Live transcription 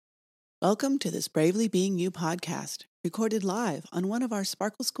Welcome to this Bravely Being You podcast, recorded live on one of our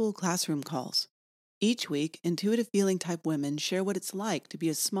Sparkle School classroom calls. Each week, intuitive feeling type women share what it's like to be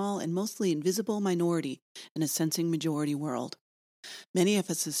a small and mostly invisible minority in a sensing majority world. Many of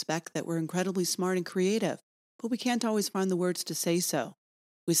us suspect that we're incredibly smart and creative, but we can't always find the words to say so.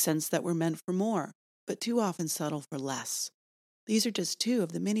 We sense that we're meant for more, but too often settle for less. These are just two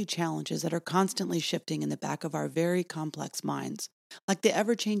of the many challenges that are constantly shifting in the back of our very complex minds, like the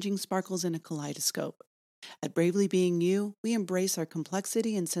ever-changing sparkles in a kaleidoscope. At Bravely Being You, we embrace our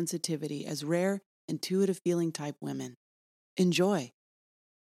complexity and sensitivity as rare, intuitive feeling type women. Enjoy.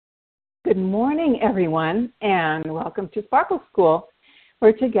 Good morning, everyone, and welcome to Sparkle School,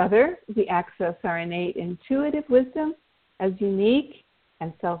 where together we access our innate intuitive wisdom as unique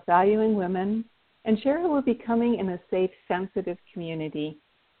and self-valuing women and share who we're becoming in a safe, sensitive community.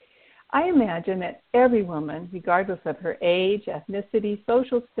 I imagine that every woman, regardless of her age, ethnicity,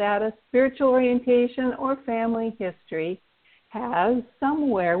 social status, spiritual orientation, or family history, has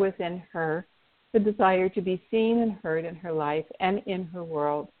somewhere within her the desire to be seen and heard in her life and in her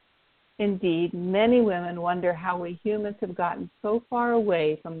world. Indeed, many women wonder how we humans have gotten so far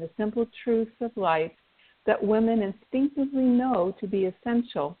away from the simple truths of life that women instinctively know to be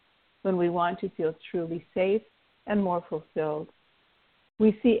essential when we want to feel truly safe and more fulfilled.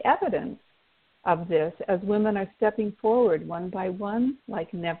 We see evidence of this as women are stepping forward one by one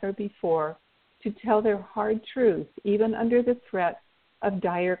like never before to tell their hard truths, even under the threat of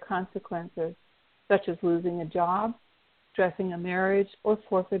dire consequences, such as losing a job, stressing a marriage, or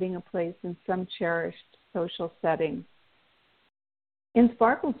forfeiting a place in some cherished social setting. In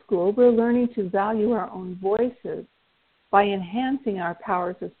Sparkle School, we're learning to value our own voices by enhancing our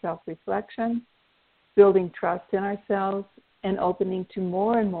powers of self-reflection, building trust in ourselves, and opening to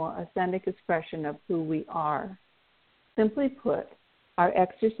more and more authentic expression of who we are. Simply put, our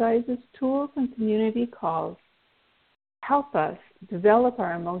exercises, tools, and community calls help us develop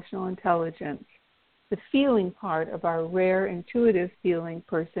our emotional intelligence, the feeling part of our rare intuitive feeling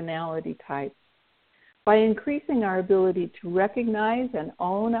personality type. By increasing our ability to recognize and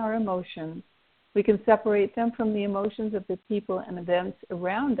own our emotions, we can separate them from the emotions of the people and events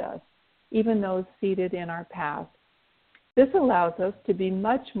around us, even those seated in our past. This allows us to be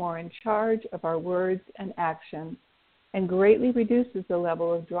much more in charge of our words and actions and greatly reduces the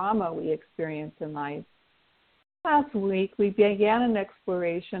level of drama we experience in life. Last week, we began an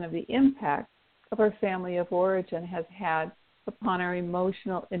exploration of the impact of our family of origin has had upon our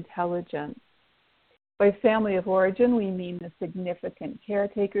emotional intelligence. By family of origin, we mean the significant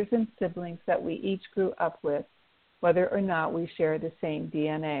caretakers and siblings that we each grew up with, whether or not we share the same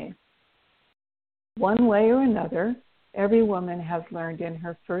DNA. One way or another, every woman has learned in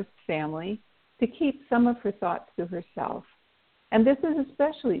her first family to keep some of her thoughts to herself. And this is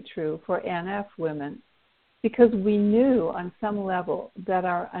especially true for NF women, because we knew on some level that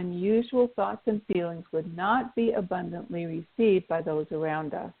our unusual thoughts and feelings would not be abundantly received by those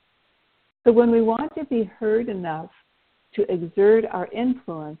around us. So when we want to be heard enough to exert our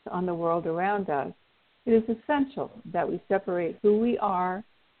influence on the world around us, it is essential that we separate who we are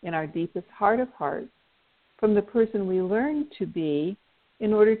in our deepest heart of hearts from the person we learn to be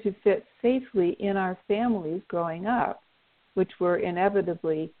in order to fit safely in our families growing up, which were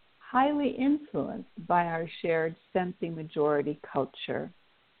inevitably highly influenced by our shared sensing majority culture.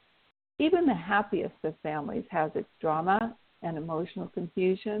 Even the happiest of families has its drama and emotional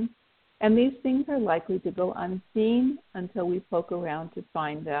confusion, and these things are likely to go unseen until we poke around to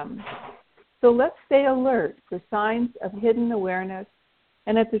find them. So let's stay alert for signs of hidden awareness,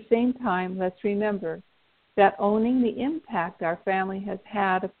 and at the same time, let's remember that owning the impact our family has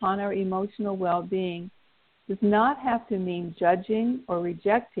had upon our emotional well-being does not have to mean judging or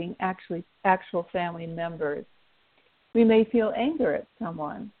rejecting actual family members. We may feel anger at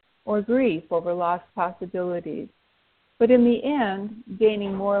someone or grief over lost possibilities, but in the end,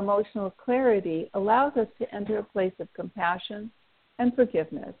 gaining more emotional clarity allows us to enter a place of compassion and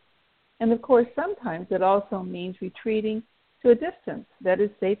forgiveness. And of course, sometimes it also means retreating to a distance that is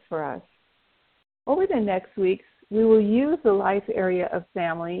safe for us. Over the next weeks, we will use the life area of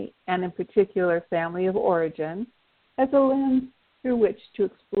family, and in particular family of origin, as a lens through which to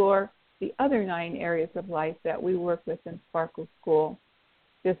explore the other 9 areas of life that we work with in Sparkle School.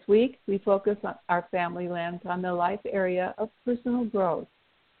 This week, we focus on our family lens on the life area of personal growth.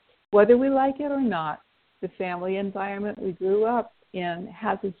 Whether we like it or not, the family environment we grew up in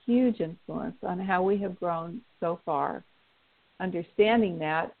has a huge influence on how we have grown so far. Understanding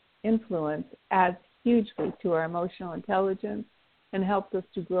that influence adds hugely to our emotional intelligence and helps us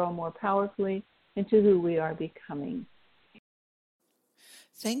to grow more powerfully into who we are becoming.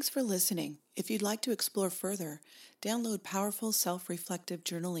 Thanks for listening. If you'd like to explore further, download powerful self-reflective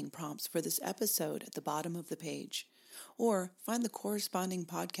journaling prompts for this episode at the bottom of the page, or find the corresponding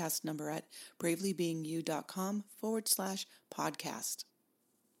podcast number at bravelybeingyou.com/podcast.